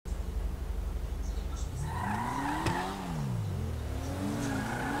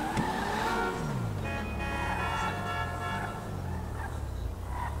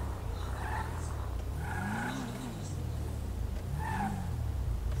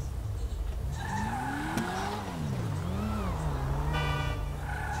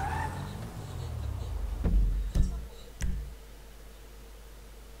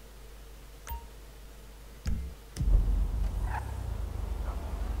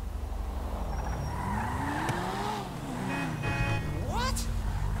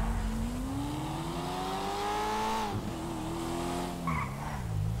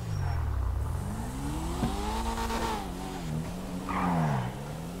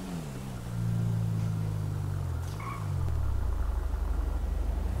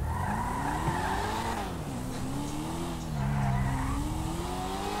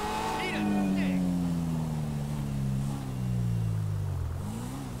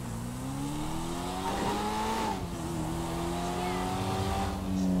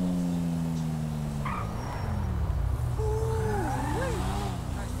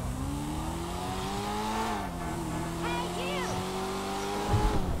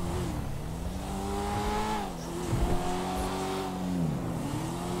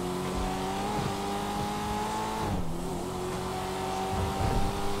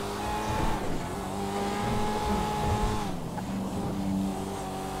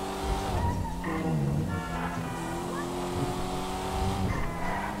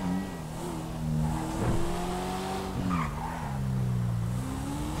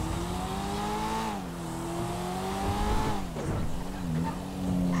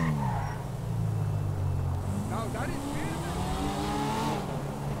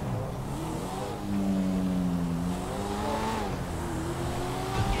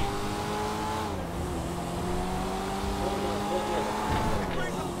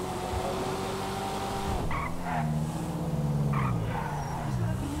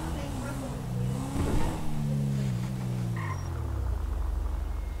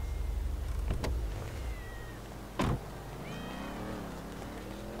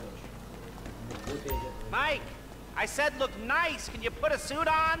Mike, I said look nice. Can you put a suit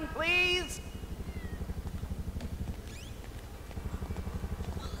on, please?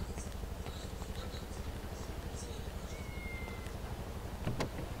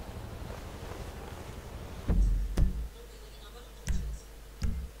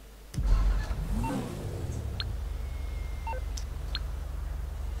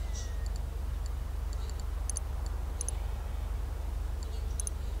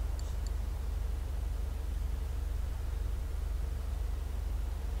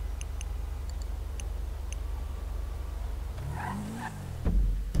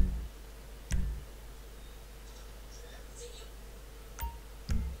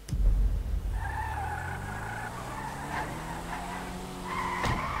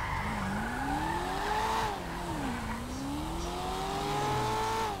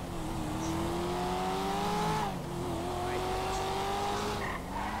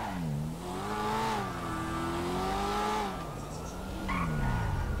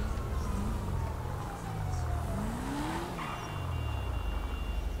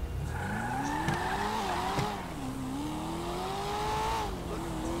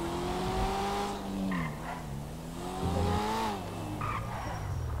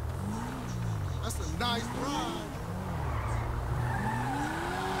 Nice ride.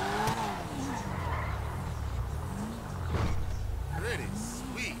 Pretty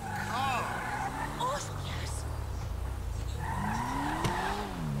sweet car. Oh, yes.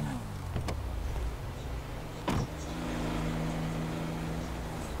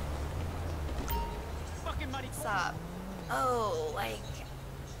 Fucking money. What's up? Oh, like,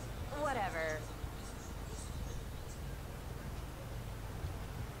 whatever.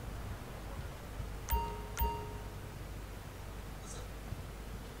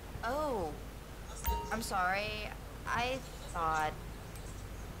 Oh, I'm sorry. I thought...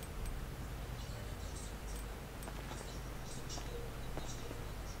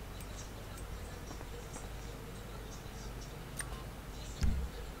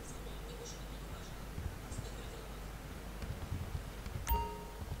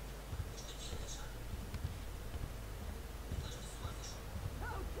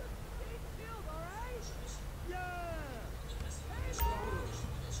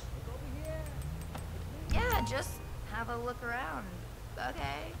 Yeah, just have a look around.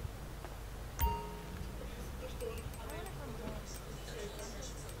 Okay.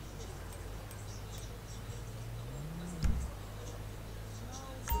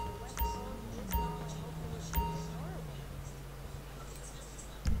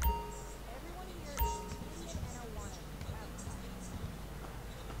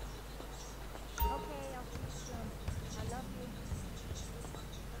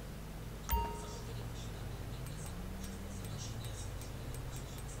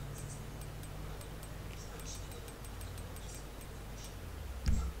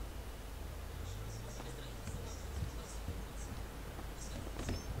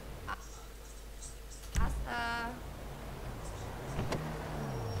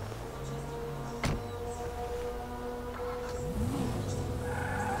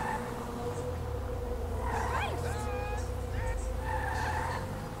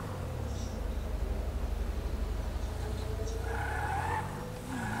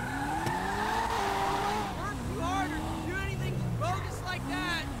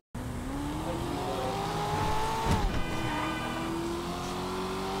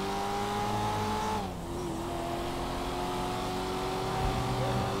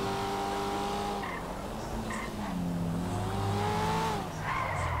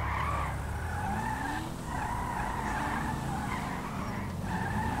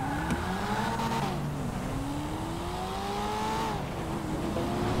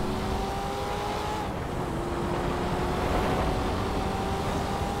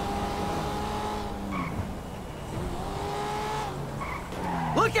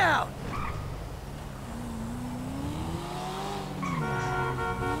 Look out!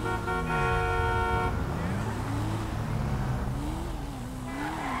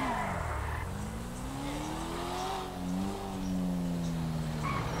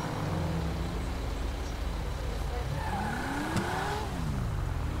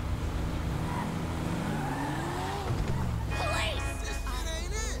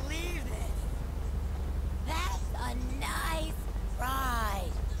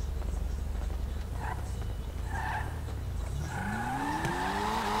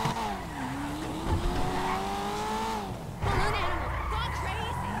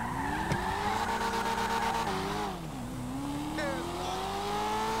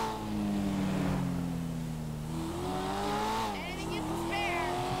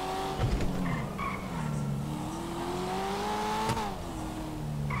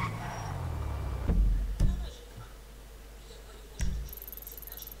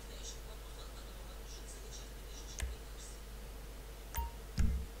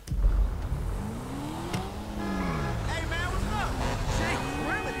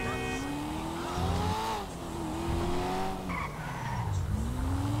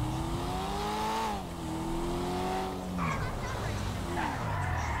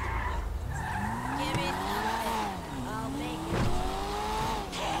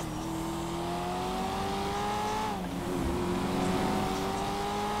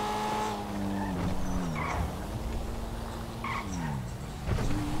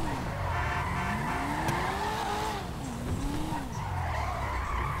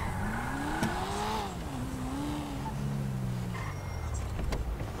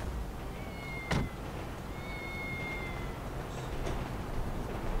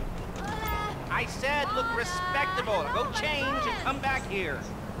 I said look respectable. Go change and come back here.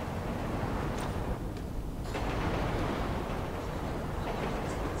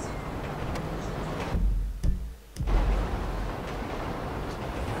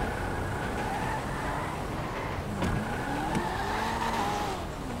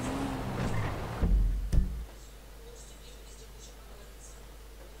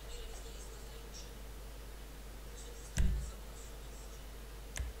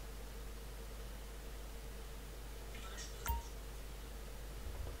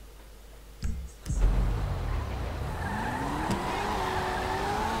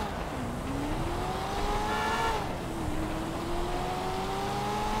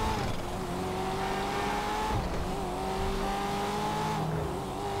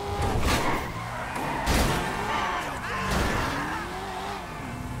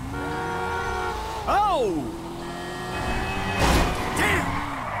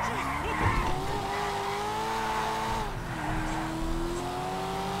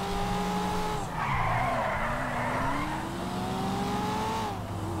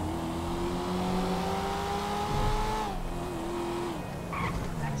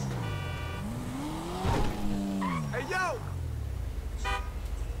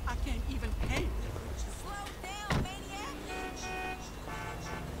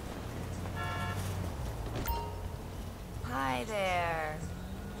 Hi there.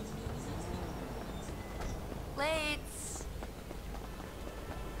 Lates.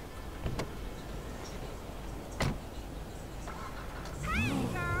 Hey,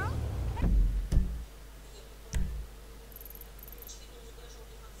 girl.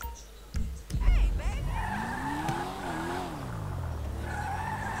 Hey, baby.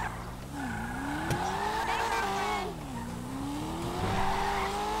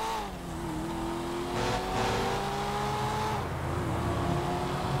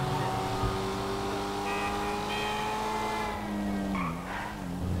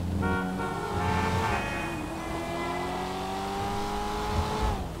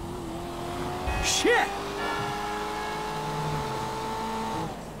 Shit!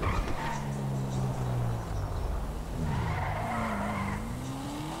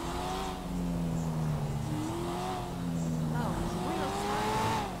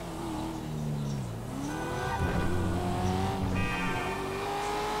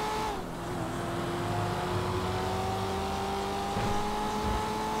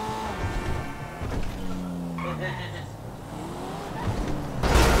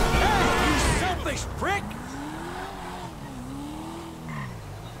 Prick!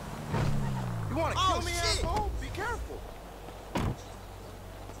 You want to kill me, asshole? Be careful.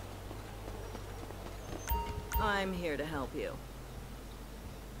 I'm here to help you.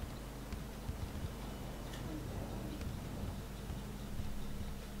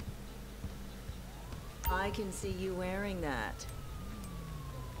 I can see you wearing that.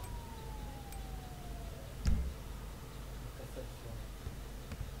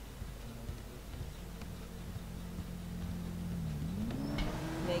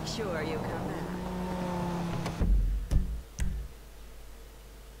 Make sure you come back.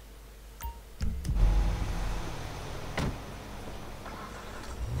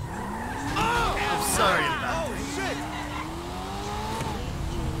 I'm sorry about that. Shit!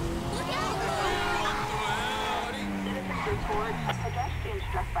 Report a pedestrian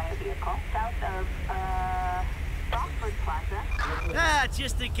struck by a vehicle south of, Rockford Plaza. Ah,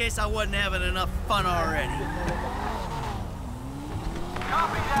 just in case I wasn't having enough fun already.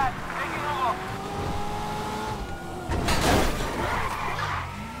 Copy that. Taking a look.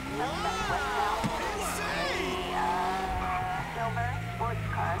 Silver sports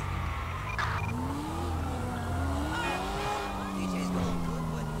car. DJ's going good,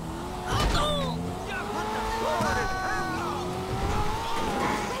 but...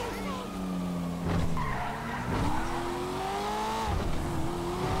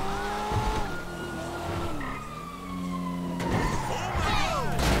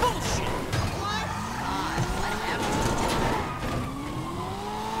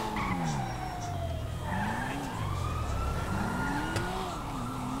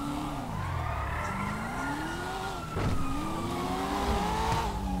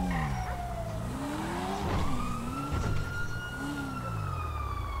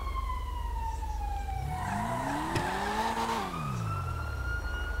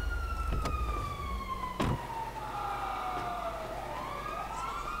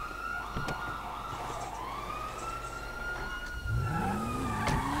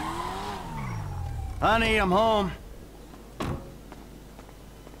 Honey, I'm home.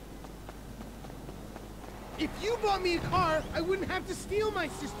 If you bought me a car, I wouldn't have to steal my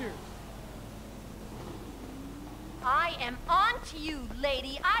sister. I am on to you,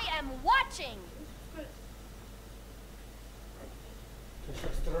 lady. I am watching.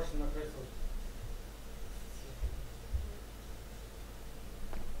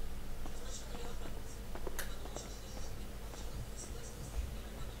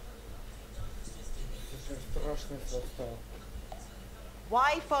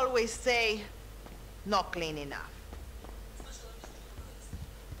 Wife always say, not clean enough.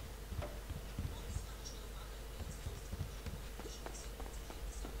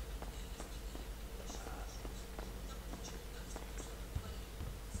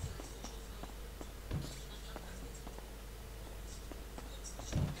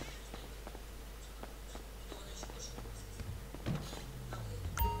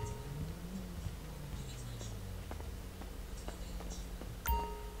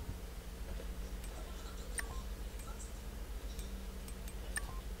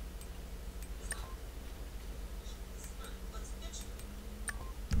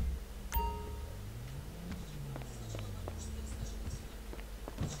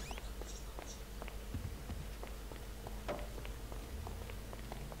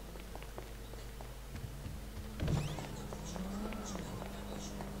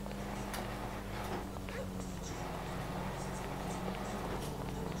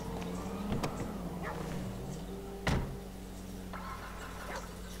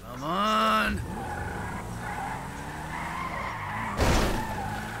 Come on.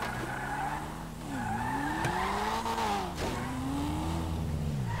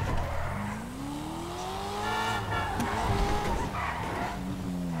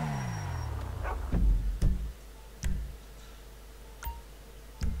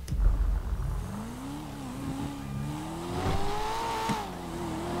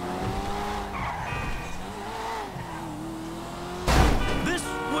 This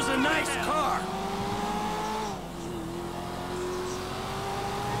was a nice car.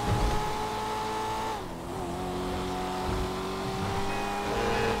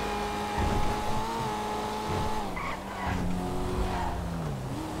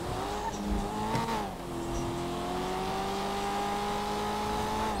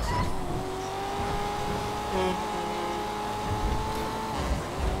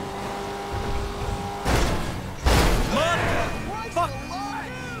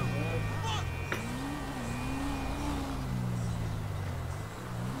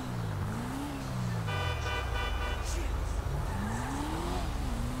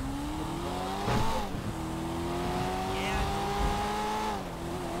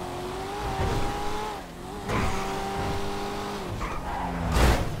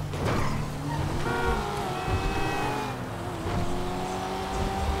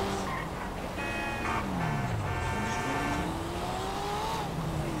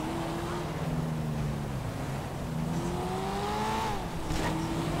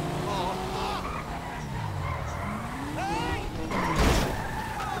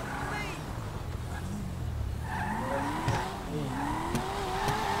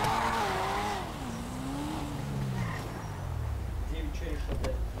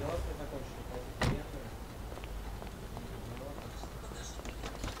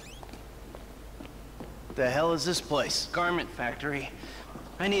 The hell is this place? Garment factory.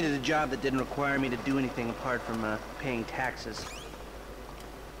 I needed a job that didn't require me to do anything apart from paying taxes.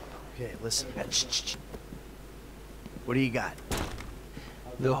 Okay, listen. Shh. What do you got?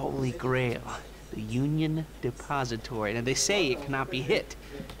 The Holy Grail. The Union Depository. Now, they say it cannot be hit.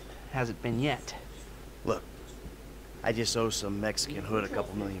 Hasn't been yet. Look, I just owe some Mexican hood a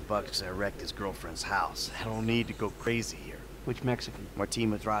couple $1,000,000 because I wrecked his girlfriend's house. I don't need to go crazy here. Which Mexican? Martín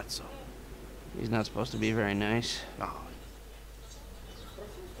Madrazo. He's not supposed to be very nice. Oh.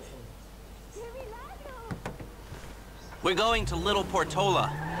 We're going to Little Portola.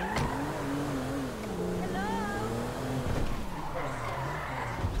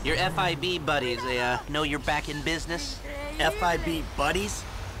 Your FIB buddies, they know you're back in business? FIB buddies?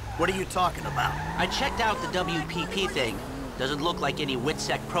 What are you talking about? I checked out the WPP thing. Doesn't look like any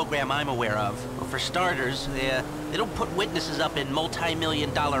WITSEC program I'm aware of. Well, for starters, they don't put witnesses up in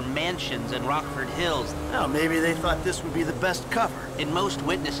multi-million-dollar mansions in Rockford Hills. Well, maybe they thought this would be the best cover. And most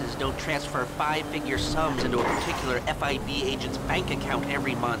witnesses don't transfer five-figure sums into a particular FIB agent's bank account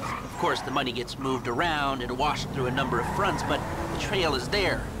every month. Of course, the money gets moved around and washed through a number of fronts, but the trail is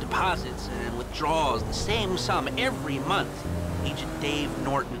there. Deposits and withdrawals, the same sum every month. Agent Dave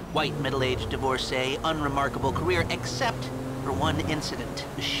Norton, white middle-aged divorcee, unremarkable career, except for one incident,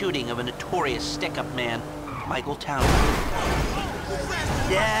 the shooting of a notorious stick-up man, Michael Townsend.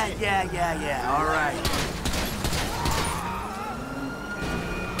 Yeah, all right.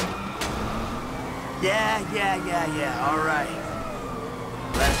 Yeah, all right.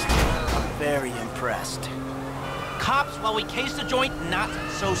 Lester, I'm very impressed. Cops, while we case the joint, not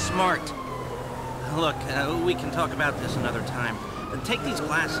so smart. Look, we can talk about this another time. Take these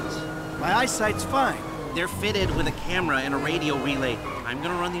glasses. My eyesight's fine. They're fitted with a camera and a radio relay. I'm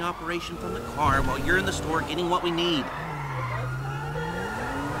gonna run the operation from the car while you're in the store getting what we need.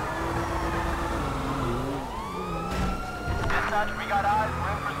 Dispatch, we got eyes.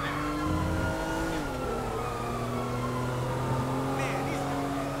 We're in pursuit.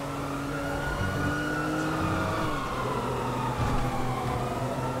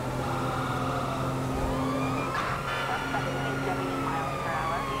 Suspect is 70 miles per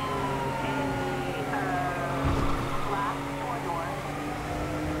hour in a glass four-door.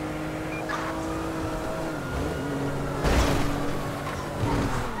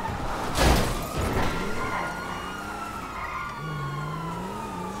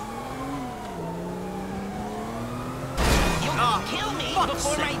 You'll kill me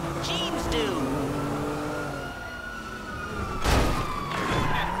before my jeans do.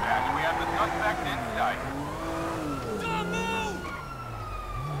 Dispatch, we have the suspect in sight.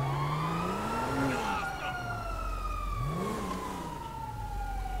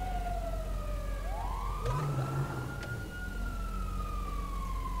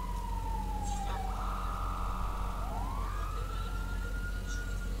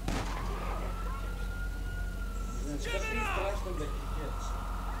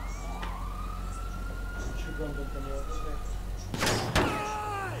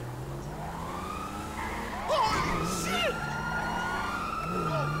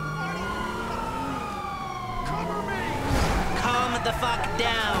 Calm the fuck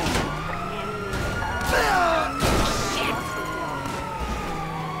down.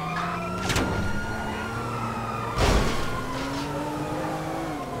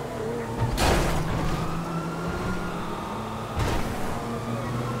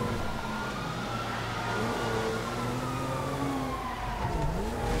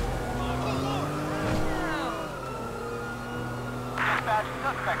 Dispatch,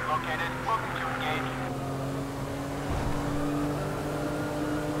 suspect located. Looking to engage.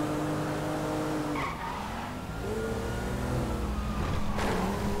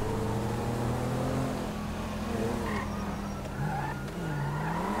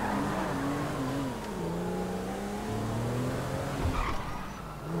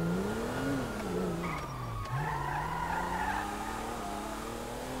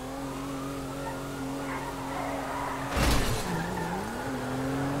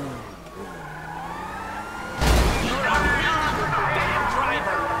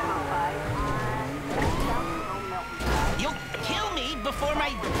 You'll kill me before my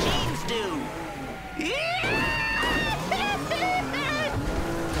jeans do.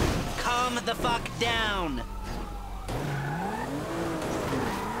 Calm the fuck down.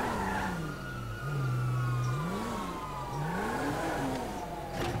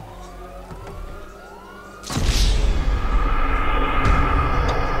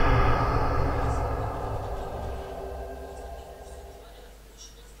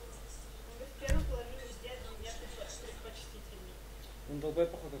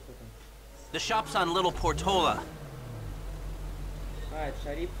 The shop's on Little Portola. А, это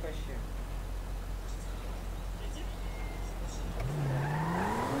Шарип вообще.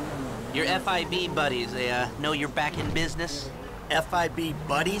 Your FIB buddies, they know you're back in business? FIB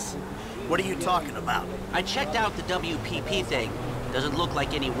buddies? What are you talking about? I checked out the WPP thing. Doesn't look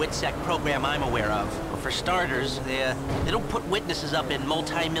like any WITSEC program I'm aware of. But for starters, they don't put witnesses up in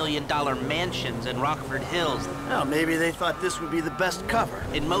multi-million-dollar mansions in Rockford Hills. Oh, maybe they thought this would be the best cover.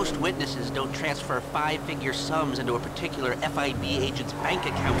 And most witnesses don't transfer five-figure sums into a particular FIB agent's bank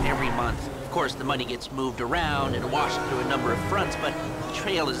account every month. Of course, the money gets moved around and washed through a number of fronts, but the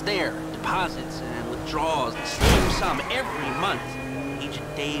trail is there. Deposits and withdrawals, the same sum every month.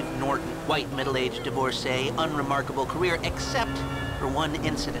 Agent Dave Norton, white middle-aged divorcee, unremarkable career, except for one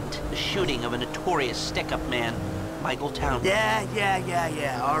incident, the shooting of a notorious stick-up man, Michael Town.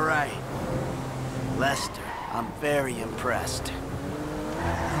 Yeah, all right. Lester, I'm very impressed.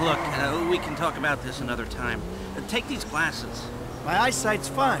 Look, we can talk about this another time. Take these glasses. My eyesight's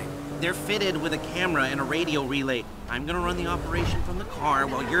fine. They're fitted with a camera and a radio relay. I'm gonna run the operation from the car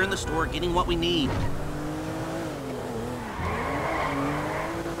while you're in the store getting what we need.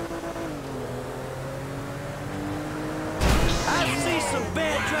 I see some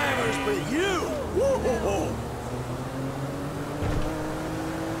bad drivers, but you! Woo-hoo-hoo.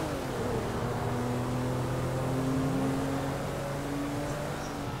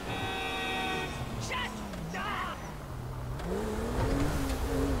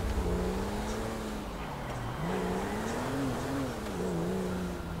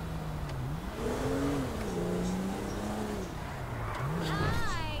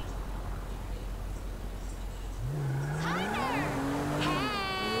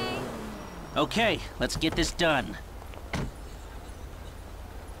 Okay, let's get this done.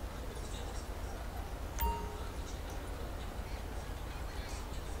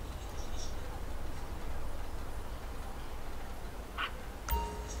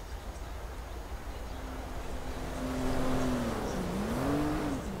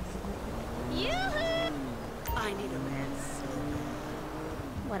 Yoo-hoo! I need a rinse.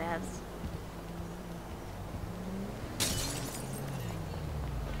 Whatevs.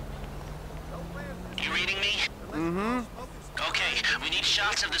 You reading me? Mm-hmm. Okay, we need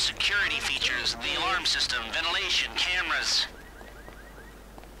shots of the security features, the alarm system, ventilation, cameras.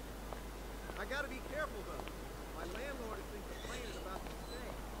 I gotta be careful though. My landlord has been complaining about the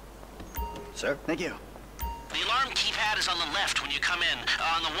stay. Sir, thank you. The alarm keypad is on the left when you come in,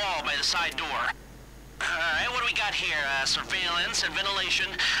 on the wall by the side door. Alright, what do we got here? Surveillance and ventilation.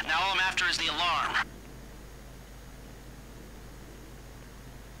 Now all I'm after is the alarm.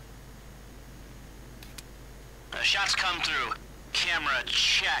 Shots come through. Camera,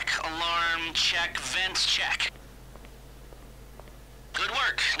 check. Alarm, check. Vents, check. Good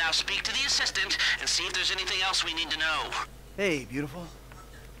work. Now speak to the assistant and see if there's anything else we need to know. Hey, beautiful.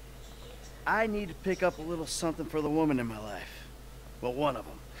 I need to pick up a little something for the woman in my life. Well, one of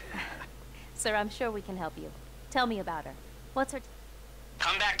them. Sir, I'm sure we can help you. Tell me about her. What's her...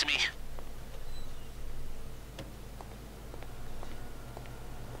 Come back to me.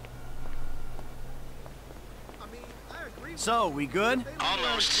 So, we good?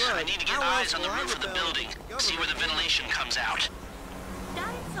 Almost. I need to get eyes on the roof of the building. See where the ventilation comes out.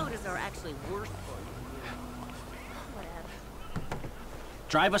 Diet sodas are actually worse for you. Whatever.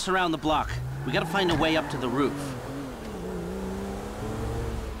 Drive us around the block. We gotta find a way up to the roof.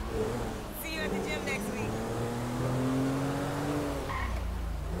 See you at the gym next week.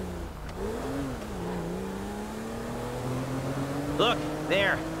 Look,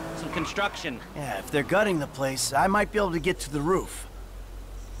 there. Some construction. Yeah, if they're gutting the place, I might be able to get to the roof.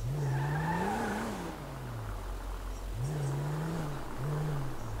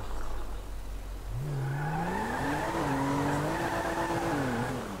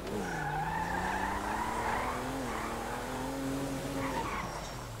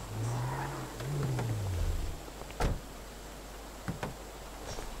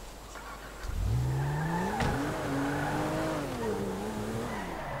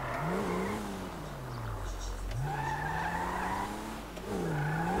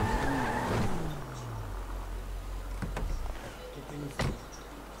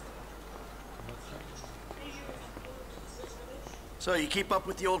 So, you keep up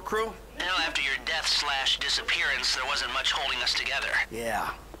with the old crew? Well, after your death/disappearance, there wasn't much holding us together. Yeah.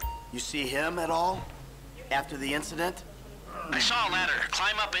 You see him at all? After the incident? I saw a ladder.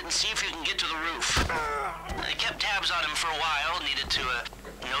 Climb up it and see if you can get to the roof. I kept tabs on him for a while. Needed to,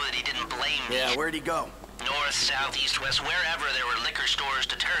 know that he didn't blame me. Yeah, where'd he go? North, south, east, west, wherever there were liquor stores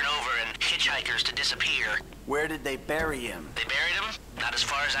to turn over and hitchhikers to disappear. Where did they bury him? They buried him? Not as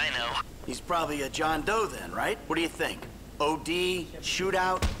far as I know. He's probably a John Doe then, right? What do you think? OD,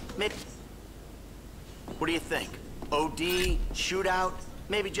 shootout, maybe... What do you think? OD, shootout,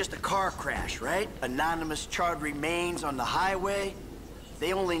 maybe just a car crash, right? Anonymous charred remains on the highway.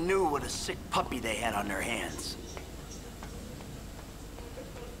 They only knew what a sick puppy they had on their hands.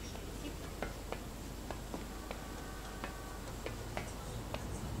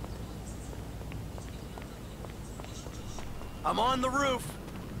 I'm on the roof.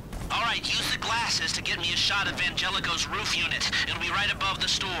 All right, use the glasses to get me a shot of Angelico's roof unit. It'll be right above the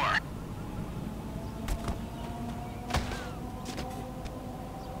store.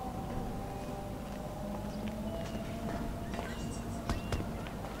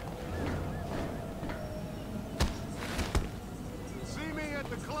 See me at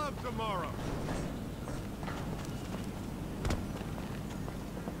the club tomorrow.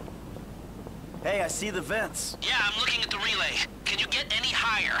 Hey, I see the vents. Yeah, I'm looking at the relay. Can you get any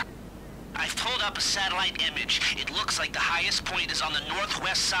higher? I've pulled up a satellite image. It looks like the highest point is on the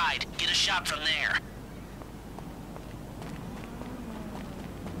northwest side. Get a shot from there.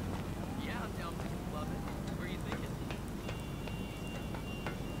 Yeah, I'm down for the club. Where are you thinking?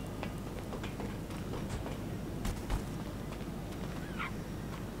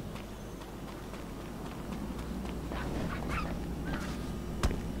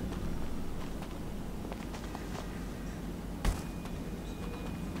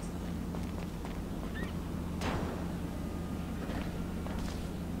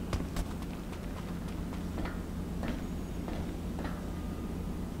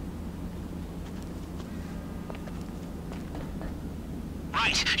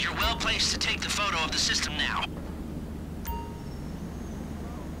 Right, you're well placed to take the photo of the system now.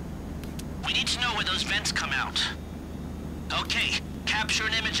 We need to know where those vents come out. Okay, capture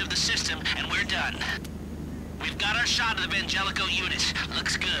an image of the system and we're done. We've got our shot of the Vangelico unit.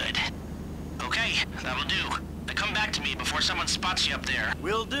 Looks good. Okay, that'll do. Now come back to me before someone spots you up there.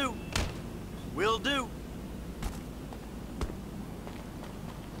 Will do. Will do.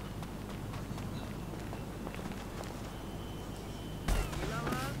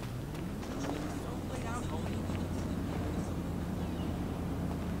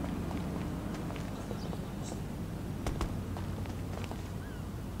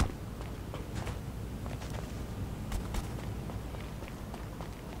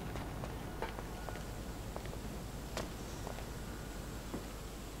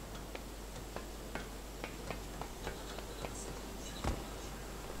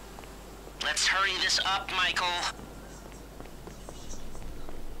 Let's hurry this up, Michael.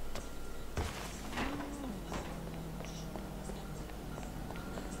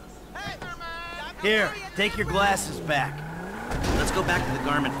 Here, take your glasses back. Let's go back to the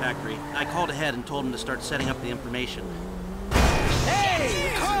garment factory. I called ahead and told him to start setting up the information.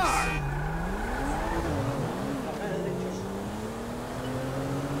 Hey, car!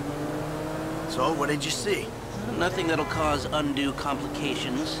 So, what did you see? Nothing that'll cause undue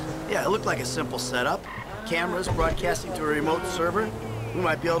complications. Yeah, it looked like a simple setup. Cameras broadcasting to a remote server. We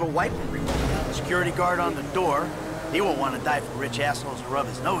might be able to wipe the remote. Security guard on the door. He won't want to die for rich assholes to rub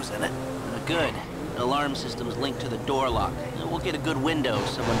his nose in it. Good. The alarm system's linked to the door lock. We'll get a good window if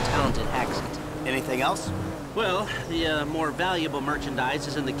someone talented hacks it. Anything else? Well, the more valuable merchandise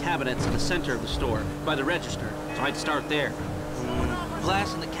is in the cabinets in the center of the store, by the register, so I'd start there.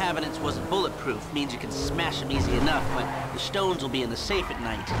 Glass in the cabinets wasn't bulletproof, means you can smash them easy enough, but the stones will be in the safe at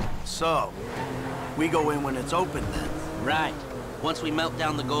night. So, we go in when it's open then? Right. Once we melt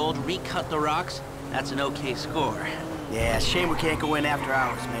down the gold, recut the rocks, that's an okay score. Yeah, shame we can't go in after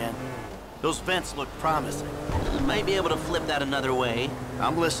hours, man. Those vents look promising. Might be able to flip that another way.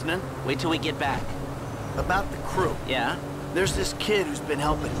 I'm listening. Wait till we get back. About the crew. Yeah? There's this kid who's been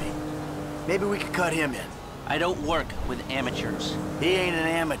helping me. Maybe we could cut him in. I don't work with amateurs. He ain't an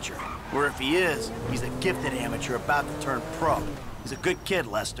amateur. Or if he is, he's a gifted amateur about to turn pro. He's a good kid,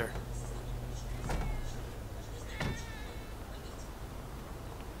 Lester.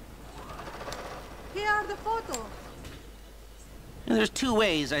 Here are the photos. And there's two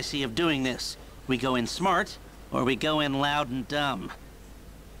ways I see of doing this. We go in smart, or we go in loud and dumb.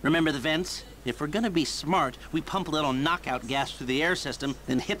 Remember the vents? If we're gonna be smart, we pump a little knockout gas through the air system,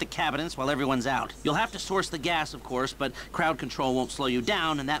 then hit the cabinets while everyone's out. You'll have to source the gas, of course, but crowd control won't slow you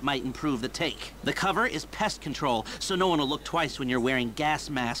down, and that might improve the take. The cover is pest control, so no one will look twice when you're wearing gas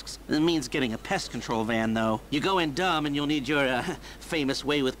masks. It means getting a pest control van, though. You go in dumb, and you'll need your, famous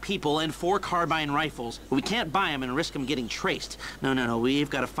way with people and 4 carbine rifles. We can't buy them and risk them getting traced. No, we've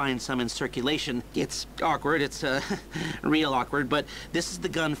got to find some in circulation. It's awkward, it's, real awkward, but this is the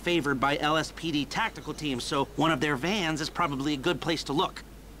gun favored by LSPD tactical teams, so one of their vans is probably a good place to look.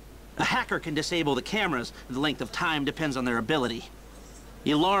 A hacker can disable the cameras. The length of time depends on their ability.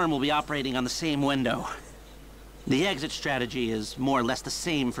 The alarm will be operating on the same window. The exit strategy is more or less the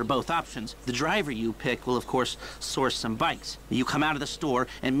same for both options. The driver you pick will, of course, source some bikes. You come out of the store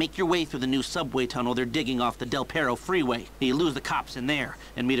and make your way through the new subway tunnel they're digging off the Del Perro freeway. You lose the cops in there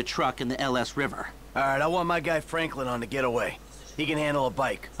and meet a truck in the LS River. All right, I want my guy Franklin on the getaway. He can handle a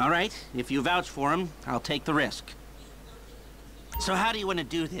bike. All right, if you vouch for him, I'll take the risk. So how do you want to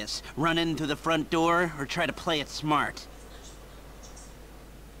do this? Run in through the front door or try to play it smart?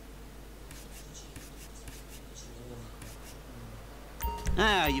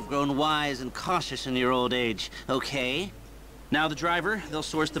 Ah, you've grown wise and cautious in your old age. Okay. Now the driver, they'll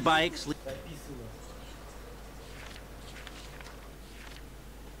source the bikes.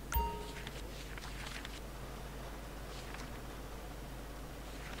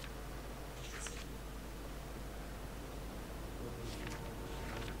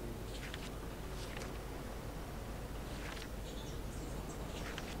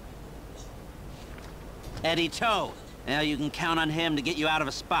 Eddie Toe. Now you can count on him to get you out of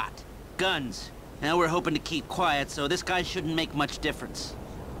a spot. Guns. Now we're hoping to keep quiet, so this guy shouldn't make much difference.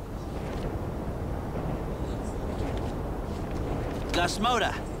 Gus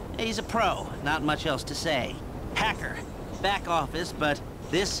Moda. He's a pro. Not much else to say. Hacker. Back office, but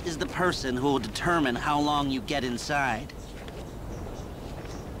this is the person who will determine how long you get inside.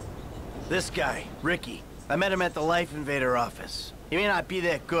 This guy, Ricky. I met him at the Life Invader office. He may not be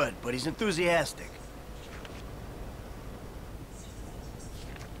that good, but he's enthusiastic.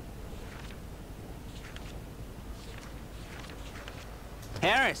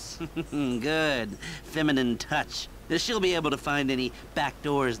 Harris. Good. Feminine touch. She'll be able to find any back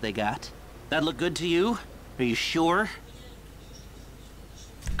doors they got. That look good to you? Are you sure?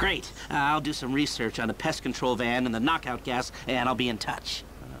 Great. I'll do some research on the pest control van and the knockout gas, and I'll be in touch.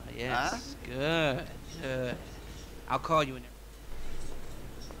 Yes. Good. Good. I'll call you in.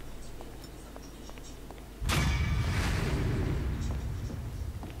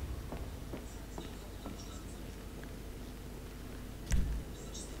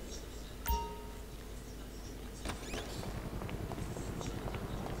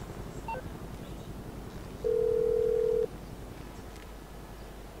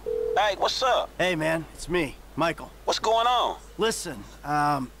 Hey, what's up? Hey, man, it's me, Michael. What's going on? Listen,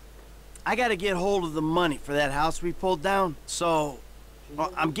 I gotta get hold of the money for that house we pulled down, so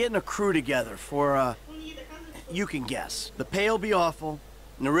I'm getting a crew together for, you can guess. The pay will be awful,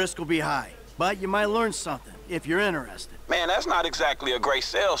 and the risk will be high. But you might learn something, if you're interested. Man, that's not exactly a great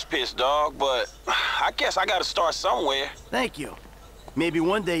sales pitch, dog, but I guess I gotta start somewhere. Thank you. Maybe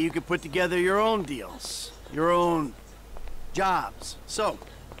one day you could put together your own deals, your own jobs. So,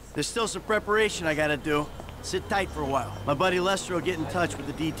 there's still some preparation I gotta do. Sit tight for a while. My buddy Lester will get in touch with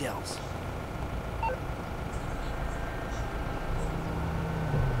the details.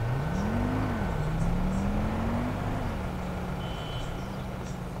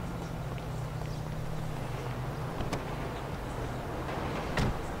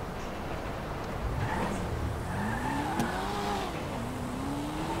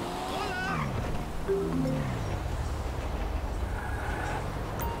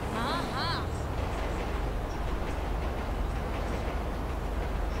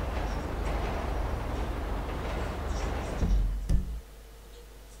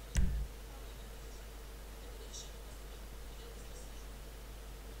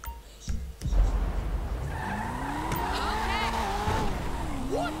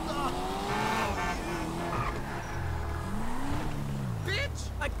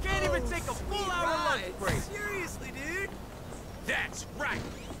 I can't even take a full hour lunch break. Seriously, dude? That's right.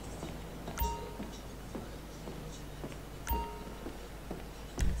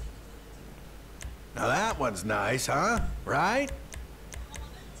 Now that one's nice, huh? Right?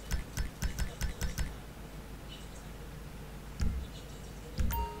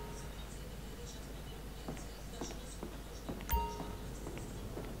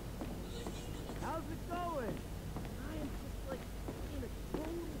 How's it going? I am just like in a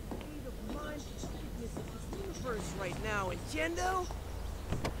total state of mind sickness of this universe right now, Nintendo.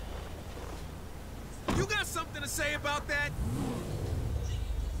 You got something to say about that?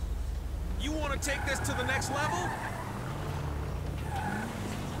 You want to take this to the next level?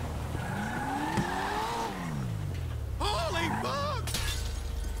 Holy fuck!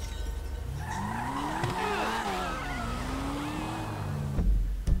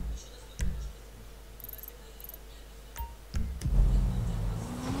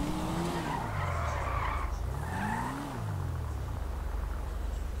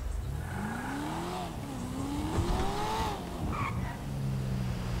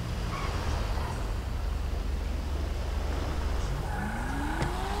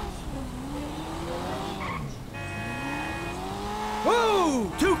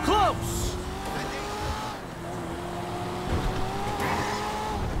 Whoa! Too close!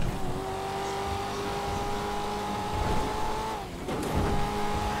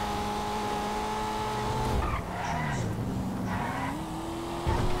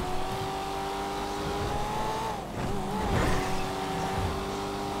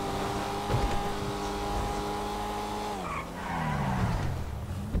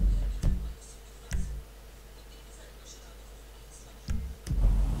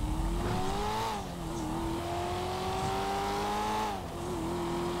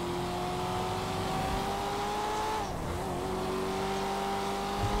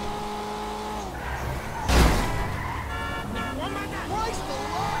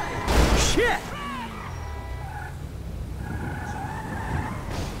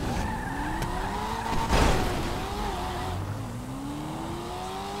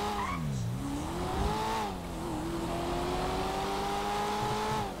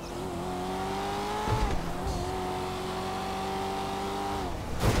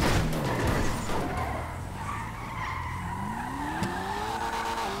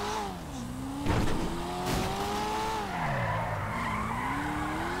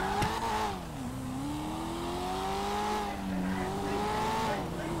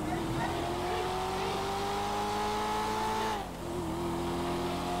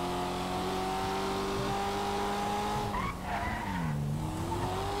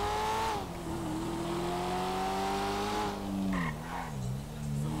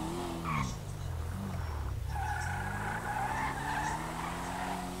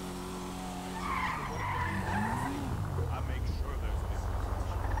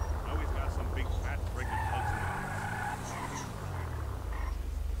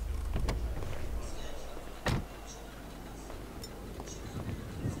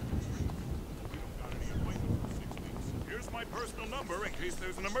 my personal number in case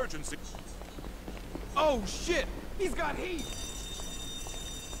there's an emergency. Oh shit! He's got heat!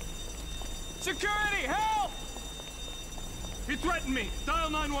 Security, help! He threatened me. Dial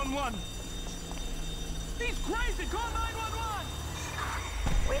 911. He's crazy! Call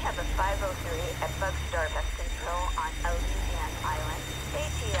 911! We have a 503 at Bugstar Bus Control on Elysian Island.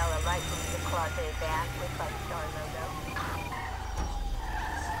 ATL a licensed Class A van with Bugstar logo.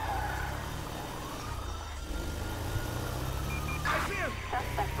 I see him!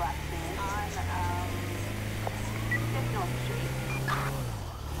 Suspect last seen on, Fifth North Street.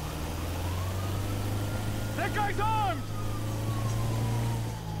 That guy's armed!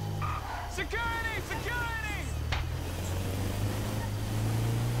 Security! Security!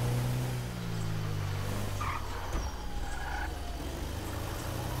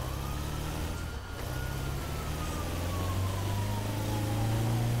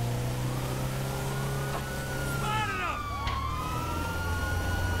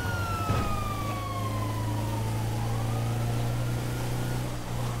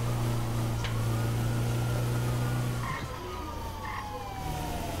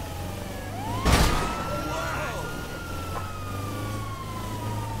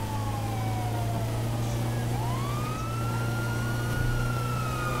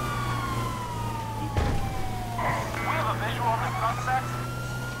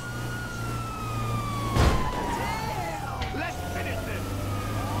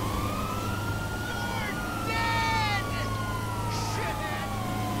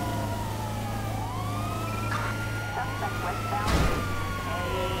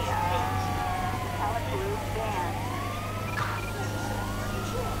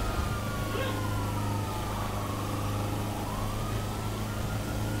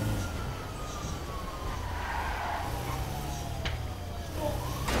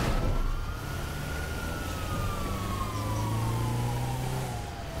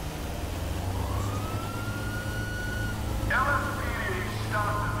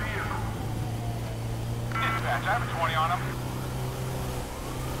 I have a 20 on him.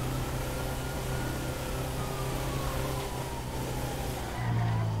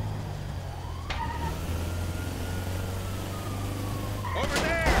 Over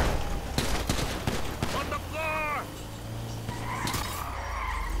there! On the floor!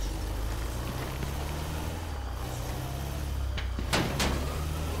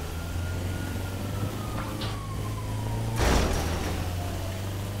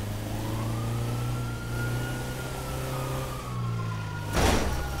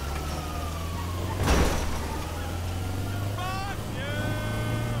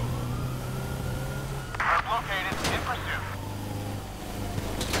 Located in pursuit.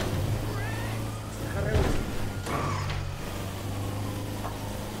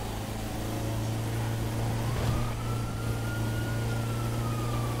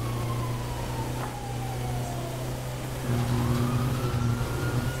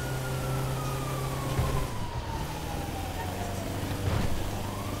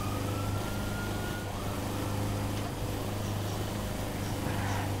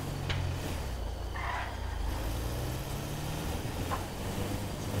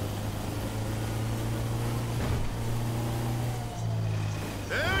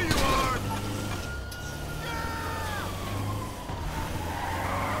 There you are!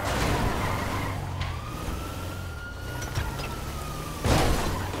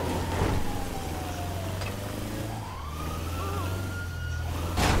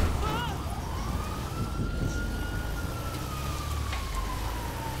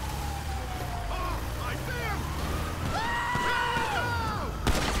 I see him!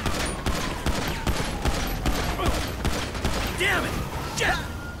 Damn it! Shit!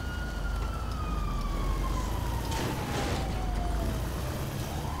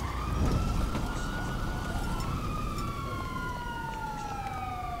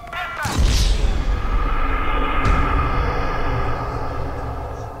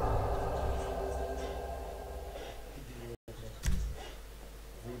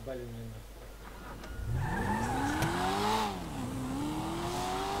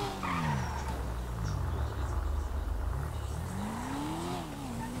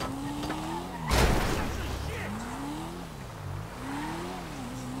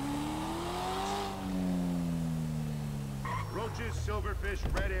 Roaches, silverfish,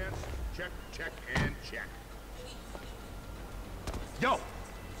 red ants. Check, check, and check. Yo!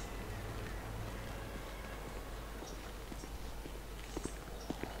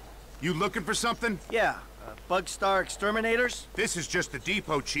 You looking for something? Yeah, Bugstar Exterminators? This is just the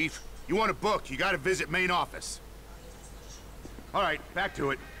depot, Chief. You want a book, you gotta visit main office. All right, back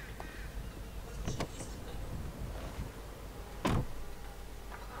to it.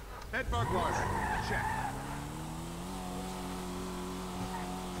 Bedbug larva. Check.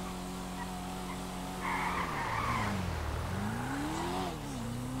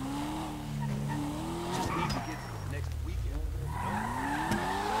 Just need to get next weekend.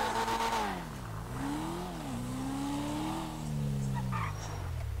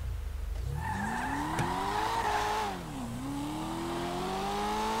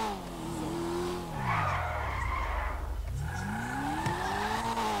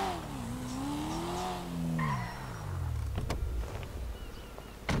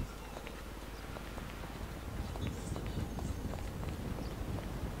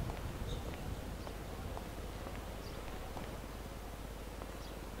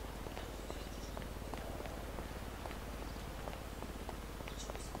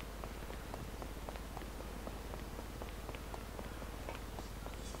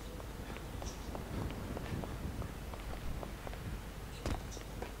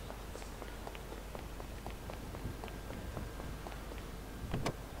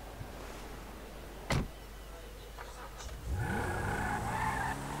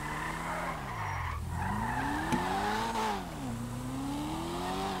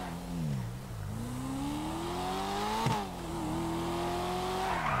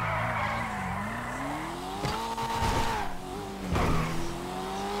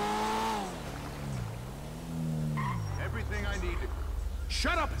 Everything I need to...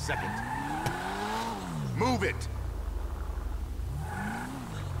 Shut up a second! Move it!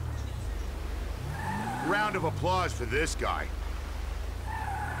 Round of applause for this guy.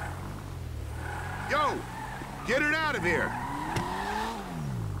 Yo! Get it out of here!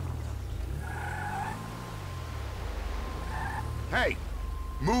 Hey!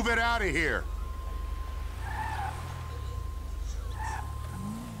 Move it out of here!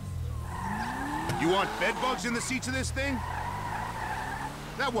 You want bedbugs in the seats of this thing?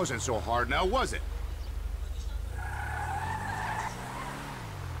 That wasn't so hard now, was it?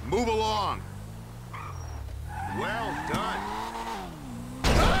 Move along. Well done.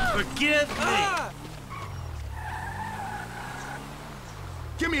 Forgive me!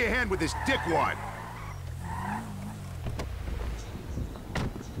 Give me a hand with this dickwad.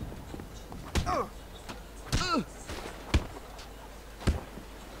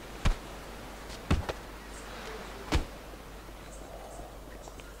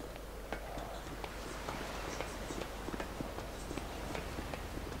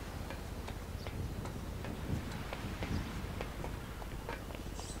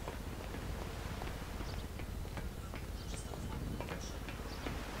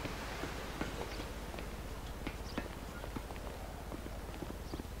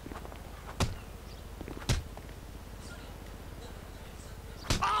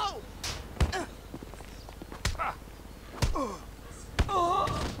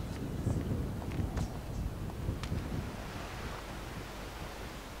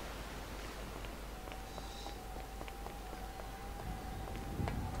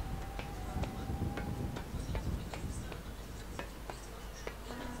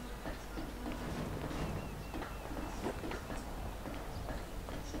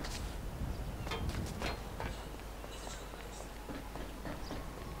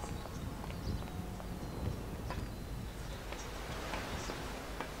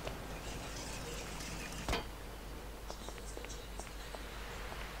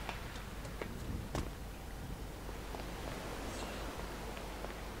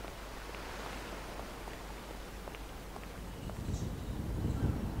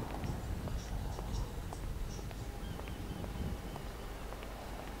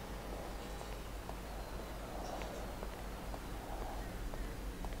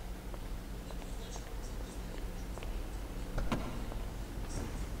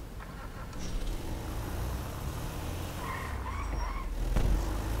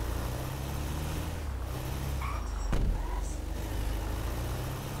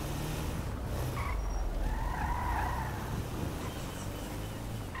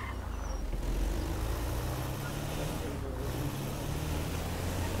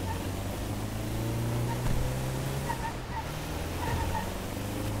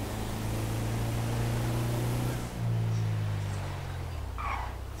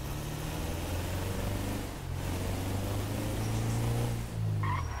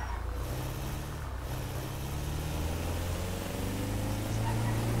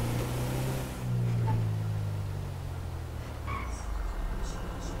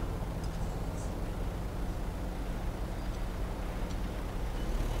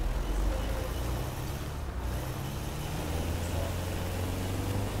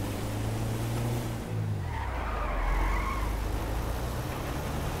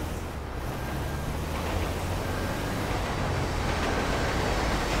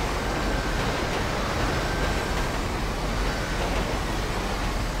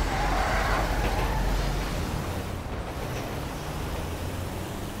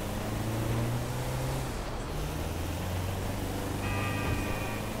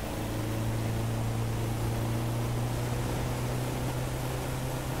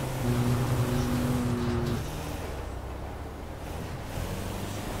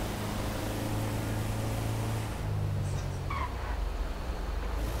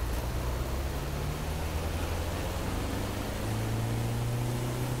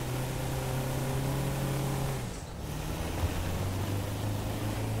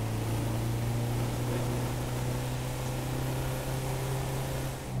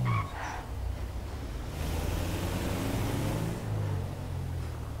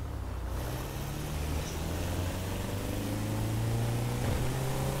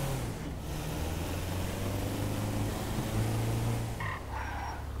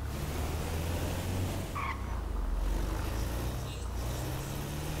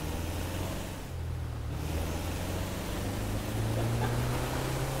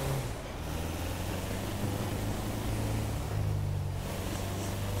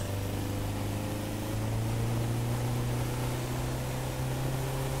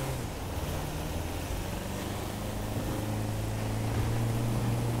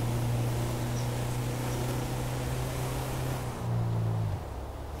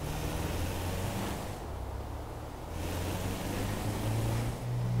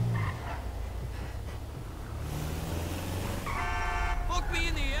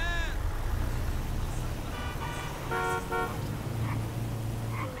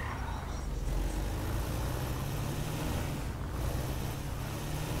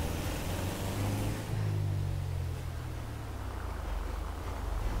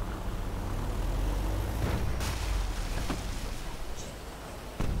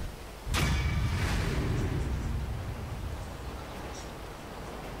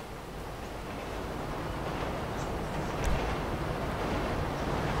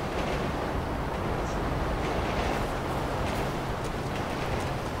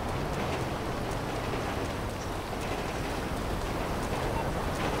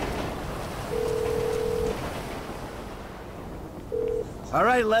 All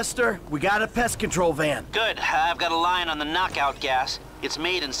right, Lester, we got a pest control van. Good. I've got a line on the knockout gas. It's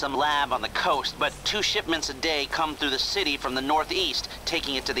made in some lab on the coast, but 2 shipments a day come through the city from the northeast,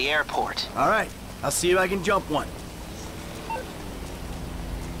 taking it to the airport. All right, I'll see if I can jump one.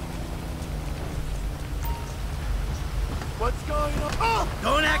 What's going on? Oh!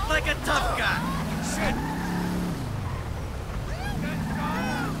 Don't act like a tough guy. Shit!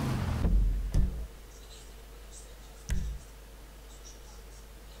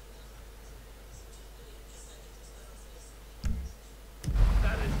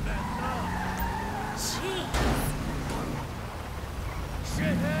 That is messed up. Jeez.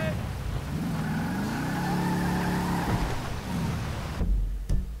 Shithead!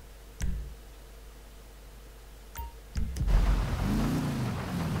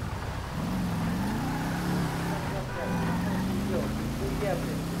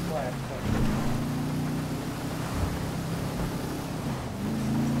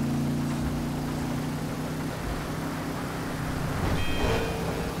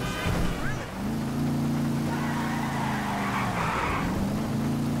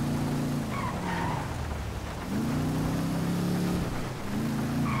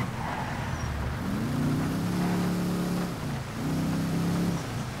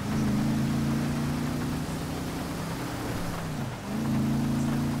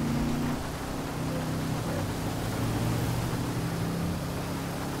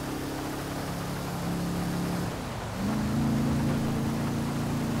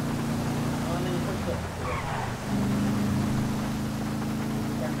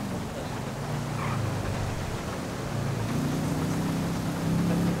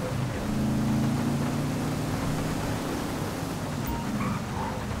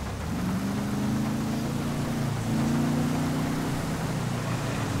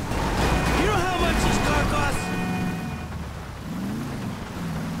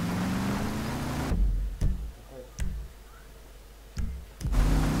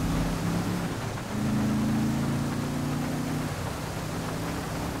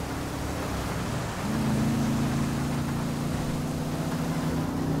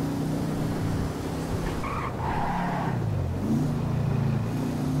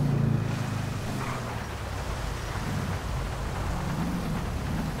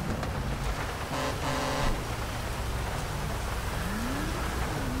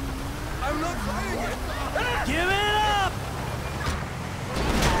 Give it up!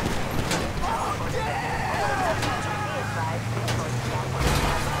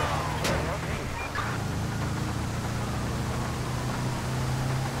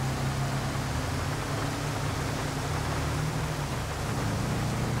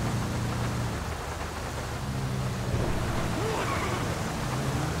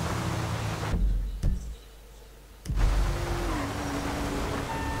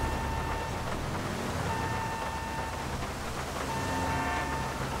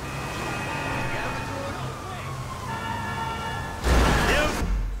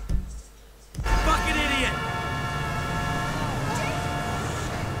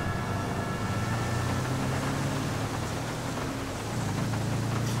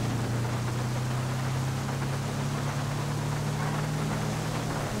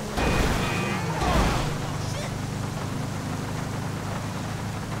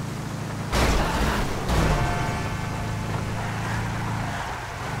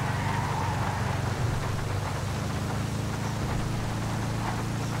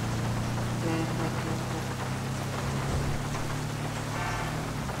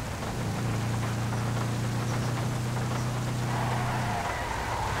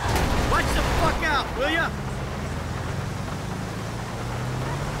 Will ya?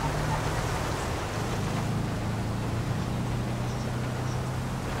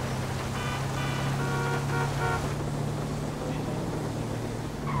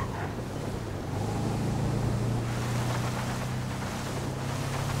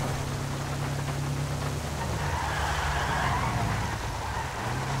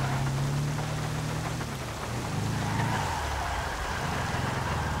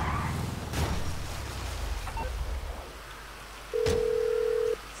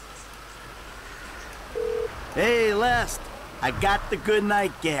 Hey, Lest. I got the good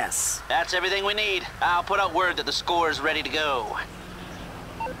night gas. That's everything we need. I'll put out word that the score's ready to go.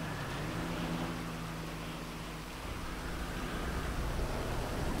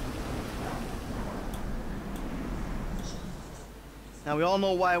 Now, we all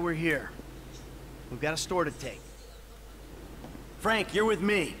know why we're here. We've got a store to take. Frank, you're with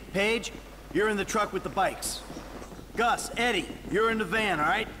me. Paige, you're in the truck with the bikes. Gus, Eddie, you're in the van, all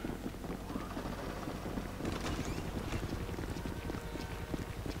right?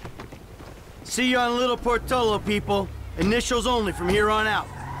 See you on Little Portola, people. Initials only from here on out.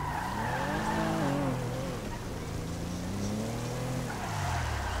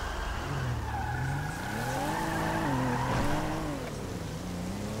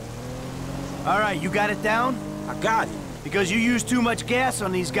 All right, you got it down? I got it. Because you use too much gas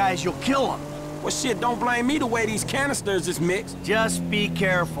on these guys, you'll kill them. Well, shit, don't blame me the way these canisters is mixed. Just be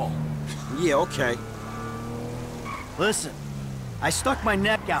careful. Yeah, okay. Listen, I stuck my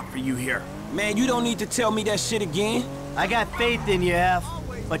neck out for you here. Man, you don't need to tell me that shit again. I got faith in you, F,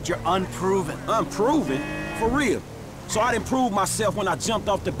 but you're unproven. Unproven? For real? So I didn't prove myself when I jumped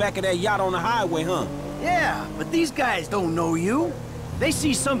off the back of that yacht on the highway, huh? Yeah, but these guys don't know you. They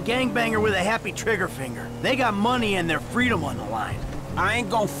see some gangbanger with a happy trigger finger. They got money and their freedom on the line. I ain't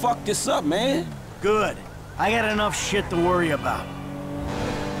gonna fuck this up, man. Good. I got enough shit to worry about.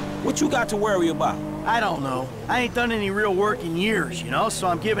 What you got to worry about? I don't know. I ain't done any real work in years, you know, so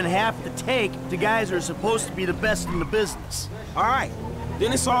I'm giving half the take to guys who are supposed to be the best in the business. All right,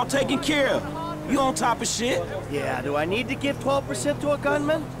 then it's all taken care of. You on top of shit. Yeah, do I need to give 12% to a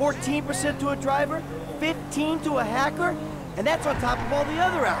gunman, 14% to a driver, 15% to a hacker? And that's on top of all the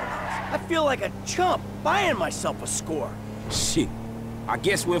other outlaws. I feel like a chump buying myself a score. Shit. I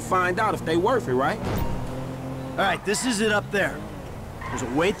guess we'll find out if they worth it, right? All right, this is it up there. There's a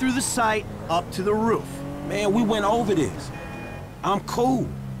way through the site up to the roof. Man, we went over this. I'm cool.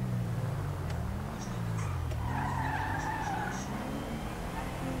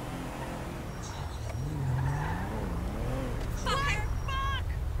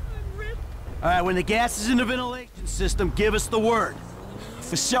 All right, when the gas is in the ventilation system, give us the word.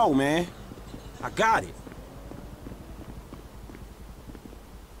 For sure, man. I got it.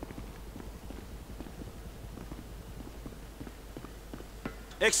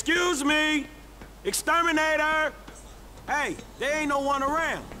 Excuse me! Exterminator! Hey, there ain't no one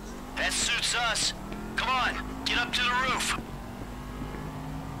around. That suits us. Come on, get up to the roof.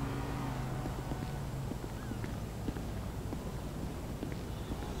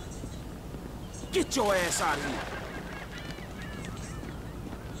 Get your ass out of here.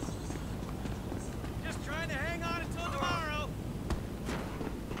 Just trying to hang on until tomorrow.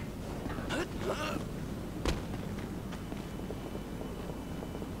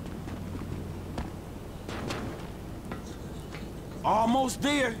 Almost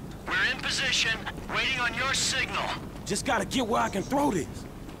there. We're in position, waiting on your signal. Just gotta get where I can throw this.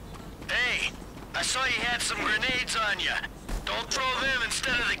 Hey, I saw you had some grenades on you. Don't throw them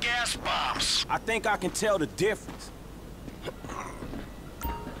instead of the gas bombs. I think I can tell the difference.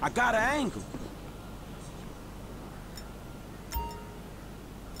 I got an angle.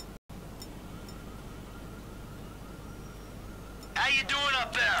 How you doing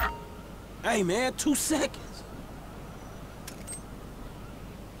up there? Hey, man, 2 seconds.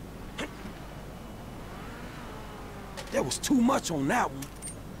 There was too much on that one.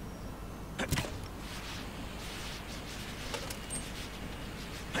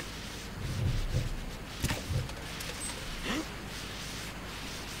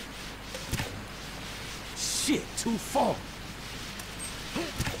 Shit, too far.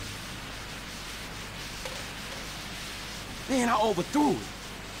 Man, I overthrew it.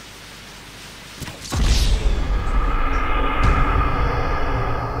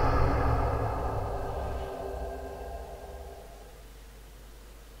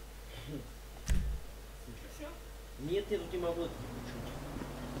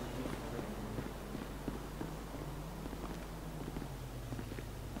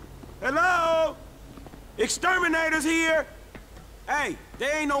 Hello? Exterminators here? Hey,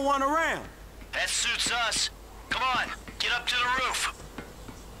 there ain't no one around. That suits us. Come on, get up to the roof.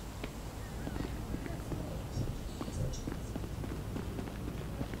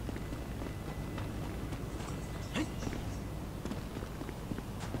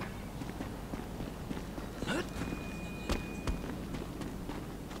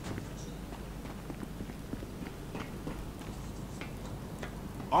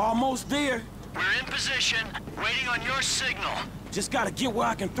 Almost there. We're in position, waiting on your signal. Just gotta get where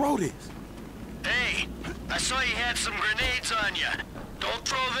I can throw this. Hey, I saw you had some grenades on you. Don't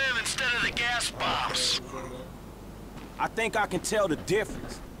throw them instead of the gas bombs. I think I can tell the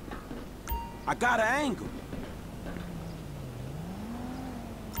difference. I got an angle.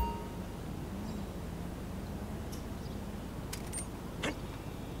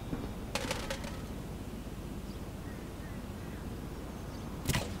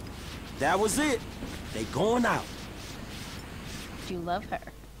 That was it. They going out. Do you love her?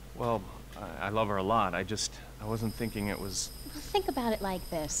 Well, I love her a lot. I wasn't thinking it was... Well, think about it like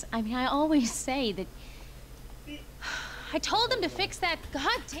this. I mean, I always say that... I told him to fix that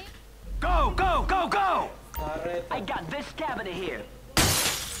goddamn... Go, go, go, go! I got this cabinet here.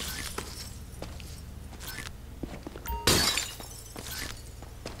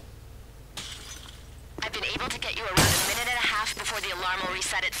 I've been able to get you around a minute and a half before the alarm will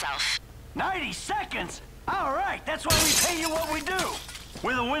reset itself. 90 seconds? All right, that's why we pay you what we do.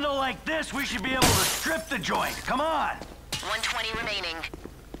 With a window like this, we should be able to strip the joint. Come on. 120 remaining.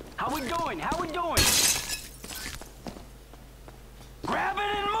 How we doing? How we doing? Grab it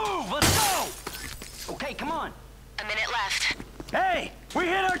and move! Let's go! Okay, come on. A minute left. Hey, we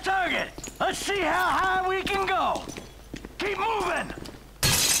hit our target. Let's see how high we can go. Keep moving.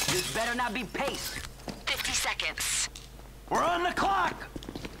 This better not be pace. 50 seconds. We're on the clock.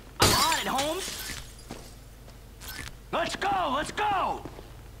 I'm on it, Holmes. Let's go, let's go.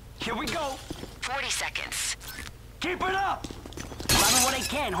 Here we go. 40 seconds. Keep it up. I'm having what I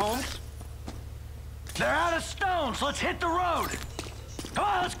can, Holmes. They're out of stones. Let's hit the road. Come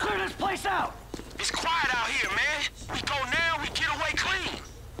on, let's clear this place out. It's quiet out here, man. We go now, we get away clean.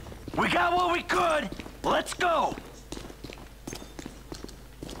 We got what we could. Let's go.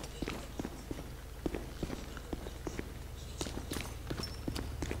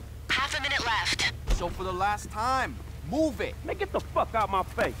 Half a minute left. So for the last time, move it. Man, get the fuck out my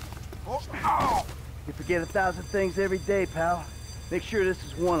face. Oh. You forget 1,000 things every day, pal. Make sure this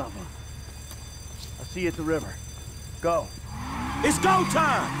is one of them. I'll see you at the river. Go. It's go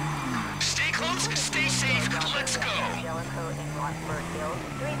time! Stay close, stay safe, let's go. We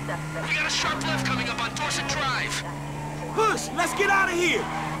got a sharp left coming up on Dorset Drive. Push! Let's get out of here!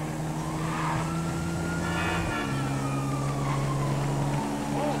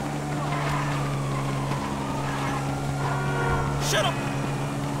 Shut up!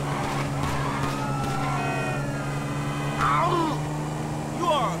 You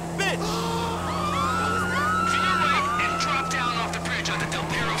are a bitch. Veer right and drop down off the bridge on the Del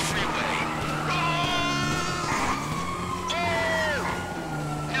Perro Freeway. Oh!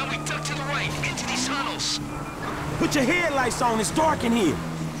 Now we duck to the right, into these tunnels. Put your headlights on, it's dark in here.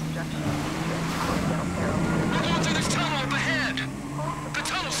 We're going through this tunnel up ahead. The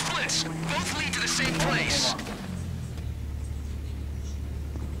tunnel splits. Both lead to the same place.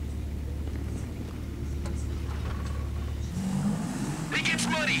 It gets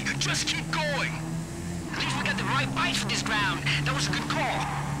muddy. Just keep going. At least we got the right bike for this ground. That was a good call.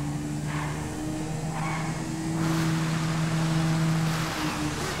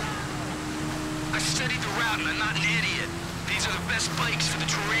 I studied the route and I'm not an idiot. These are the best bikes for the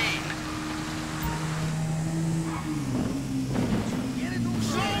terrain.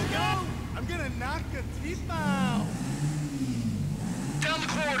 I'm gonna knock your teeth out. Down the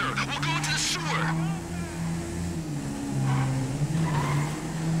corridor. We'll go into the sewer.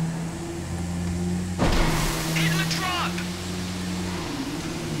 In the drop.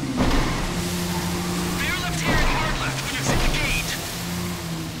 Veer left here and hard left when you hit the gate.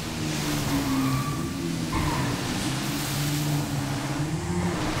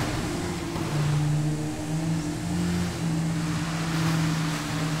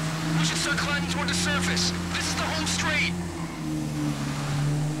 We should start climbing toward the surface. This is the home straight.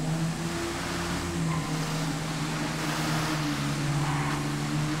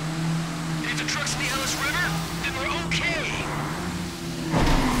 If the truck's in the Ellis River, then we're okay.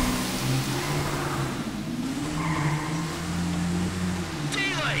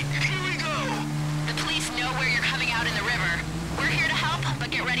 Daylight, here we go. The police know where you're coming out in the river. We're here to help,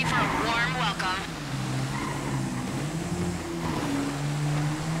 but get ready for a warm welcome.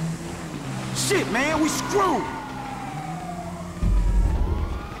 Shit, man, we screwed!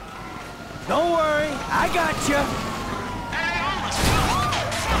 Don't worry, I got you.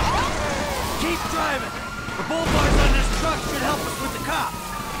 Keep driving. The bull bars on this truck should help us with the cops.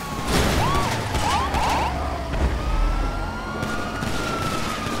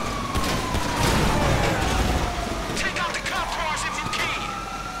 Take out the cop cars if you can.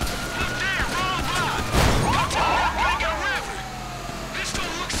 Look there, wrong block. Go to that Blanket River. This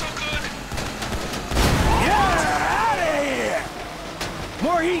don't look so good. Yeah, out of here!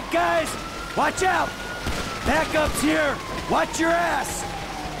 More heat, guys. Watch out. Backup's here. Watch your ass.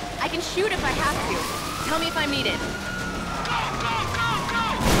 I can shoot if I have to. Tell me if I'm needed. Go, go, go, go!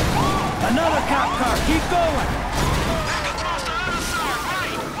 Another cop car. Keep going. Across the other side,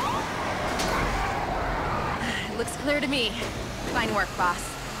 right! It looks clear to me. Fine work, boss.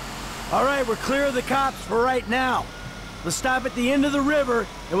 All right, we're clear of the cops for right now. Let's stop at the end of the river,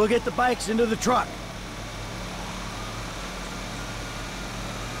 and we'll get the bikes into the truck.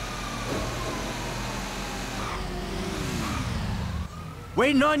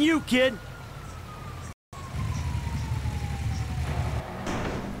 Waiting on you, kid.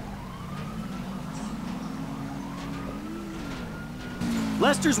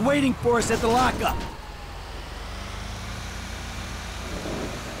 Lester's waiting for us at the lockup.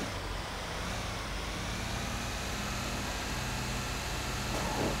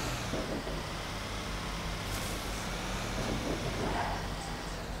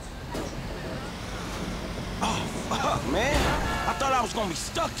 Fuck, man. I thought I was gonna be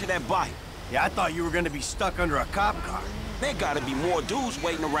stuck to that bike. Yeah, I thought you were gonna be stuck under a cop car. There gotta be more dudes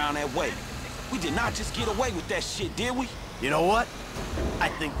waiting around that way. We did not just get away with that shit, did we? You know what? I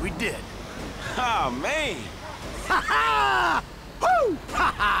think we did. Ah, man. Ha ha! Woo!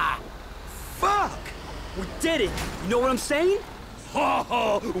 Ha ha! Fuck! We did it! You know what I'm saying?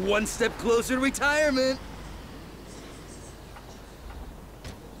 Oh, one step closer to retirement.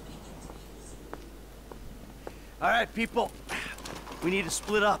 All right, people. We need to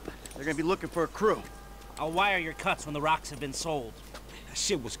split up. They're gonna be looking for a crew. I'll wire your cuts when the rocks have been sold. That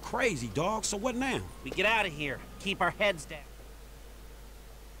shit was crazy, dog. So what now? We get out of here. Keep our heads down.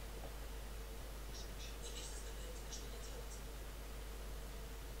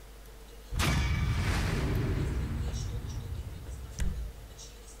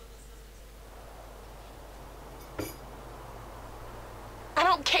 I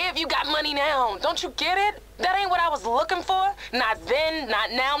don't care if you got money now. Don't you get it? That ain't what I was looking for. Not then,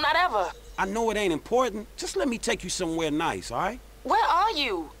 not now, not ever. I know it ain't important. Just let me take you somewhere nice, all right? Where are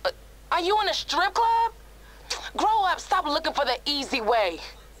you? Are you in a strip club? Grow up, stop looking for the easy way.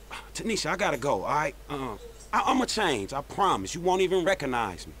 Tanisha, I gotta go, all right? I'ma change, I promise. You won't even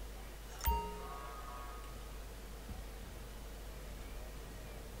recognize me.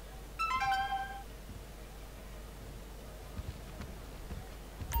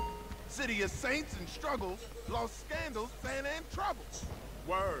 City of saints and struggles, lost scandals, Santa and trouble.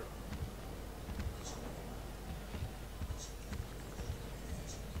 Word.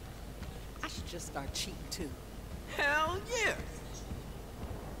 I should just start cheating too. Hell yeah!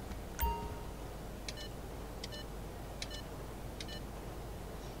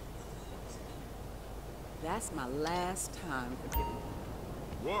 That's my last time forgiving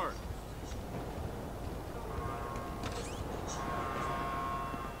you. Word.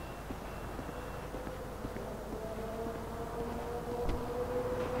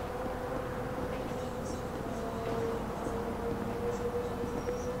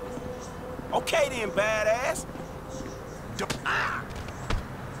 Okay then, badass. Ah!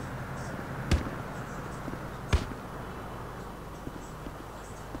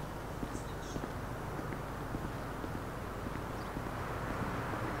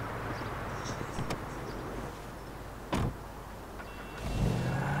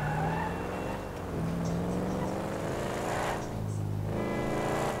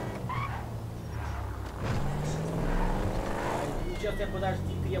 Сейчас я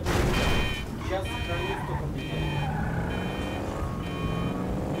подожди-ка, я буду... Сейчас сохраню только мне.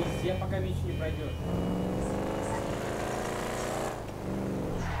 Миссия, пока Мич не пройдет.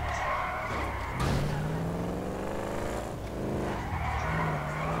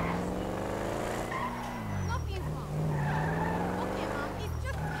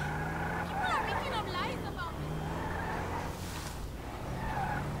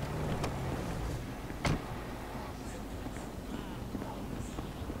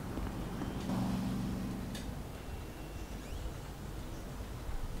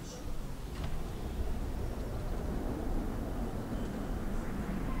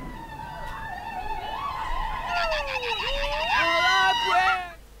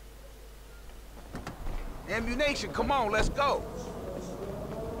 Ammunition, come on, let's go.